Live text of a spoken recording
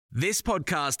This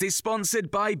podcast is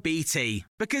sponsored by BT,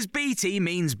 because BT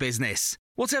means business.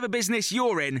 Whatever business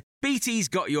you're in, BT's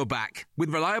got your back, with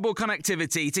reliable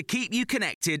connectivity to keep you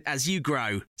connected as you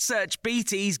grow. Search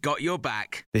BT's got your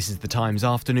back. This is the Times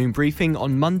afternoon briefing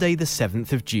on Monday the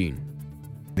 7th of June.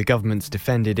 The government's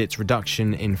defended its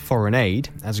reduction in foreign aid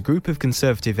as a group of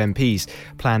Conservative MPs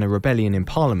plan a rebellion in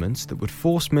Parliament that would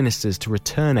force ministers to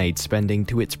return aid spending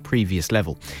to its previous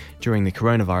level. During the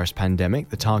coronavirus pandemic,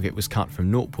 the target was cut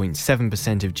from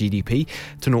 0.7% of GDP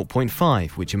to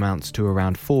 0.5%, which amounts to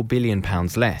around £4 billion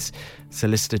less.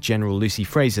 Solicitor General Lucy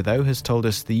Fraser, though, has told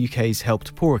us the UK's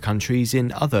helped poorer countries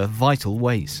in other vital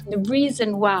ways. The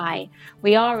reason why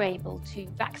we are able to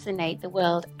vaccinate the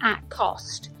world at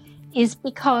cost is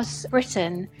because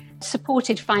Britain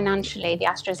supported financially the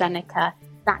AstraZeneca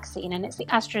vaccine, and it's the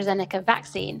AstraZeneca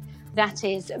vaccine that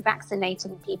is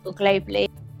vaccinating people globally.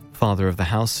 Father of the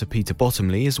House, Sir Peter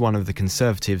Bottomley, is one of the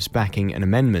Conservatives backing an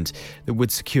amendment that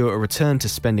would secure a return to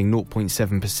spending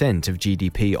 0.7% of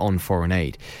GDP on foreign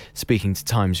aid. Speaking to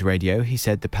Times Radio, he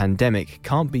said the pandemic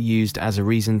can't be used as a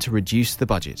reason to reduce the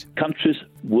budget. Countries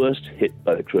worst hit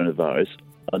by the coronavirus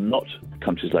are not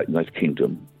countries like the United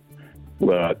Kingdom,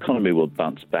 where our economy will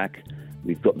bounce back.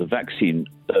 We've got the vaccine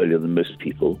earlier than most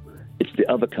people. It's the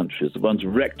other countries, the ones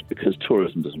wrecked because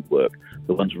tourism doesn't work,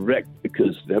 the ones wrecked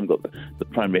because they haven't got the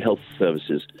primary health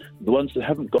services, the ones that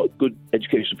haven't got good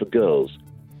education for girls.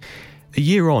 A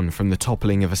year on from the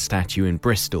toppling of a statue in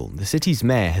Bristol, the city's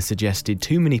mayor has suggested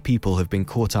too many people have been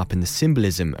caught up in the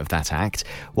symbolism of that act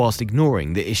whilst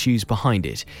ignoring the issues behind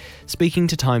it. Speaking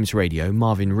to Times Radio,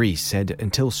 Marvin Rees said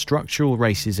until structural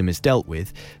racism is dealt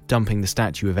with, dumping the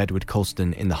statue of Edward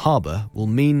Colston in the harbour will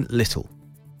mean little.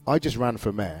 I just ran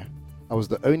for mayor. I was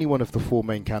the only one of the four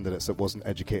main candidates that wasn't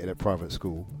educated at private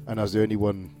school, and I was the only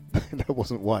one that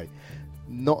wasn't white.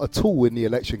 Not at all in the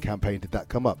election campaign did that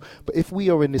come up. But if we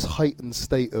are in this heightened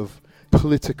state of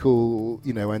political,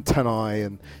 antennae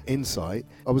and insight,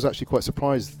 I was actually quite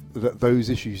surprised that those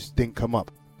issues didn't come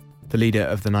up. The leader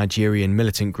of the Nigerian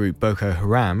militant group Boko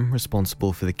Haram,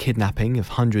 responsible for the kidnapping of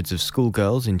hundreds of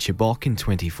schoolgirls in Chibok in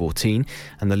 2014,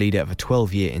 and the leader of a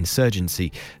 12-year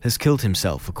insurgency, has killed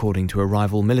himself, according to a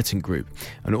rival militant group.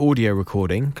 An audio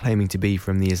recording, claiming to be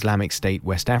from the Islamic State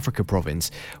West Africa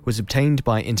province, was obtained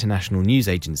by international news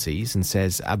agencies and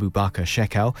says Abubakar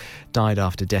Shekau died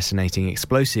after detonating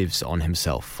explosives on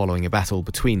himself following a battle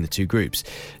between the two groups.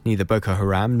 Neither Boko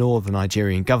Haram nor the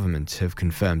Nigerian government have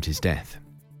confirmed his death.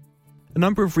 A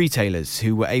number of retailers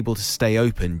who were able to stay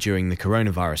open during the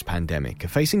coronavirus pandemic are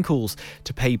facing calls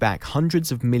to pay back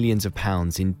hundreds of millions of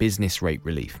pounds in business rate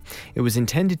relief. It was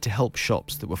intended to help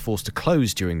shops that were forced to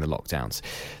close during the lockdowns.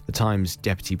 The Times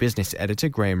deputy business editor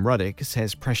Graham Ruddock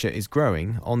says pressure is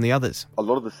growing on the others. A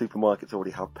lot of the supermarkets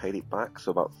already have paid it back,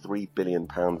 so about £3 billion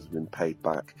has been paid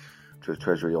back to the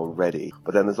Treasury already.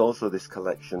 But then there's also this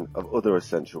collection of other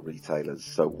essential retailers,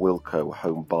 so Wilko,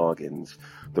 Home Bargains,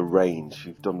 The Range,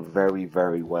 who've done very,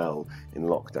 very well in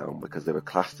lockdown because they were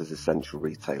classed as essential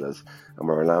retailers and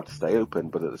were allowed to stay open,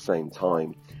 but at the same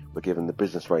time were given the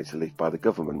business rates relief by the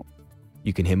government.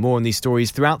 You can hear more on these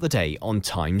stories throughout the day on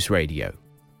Times Radio.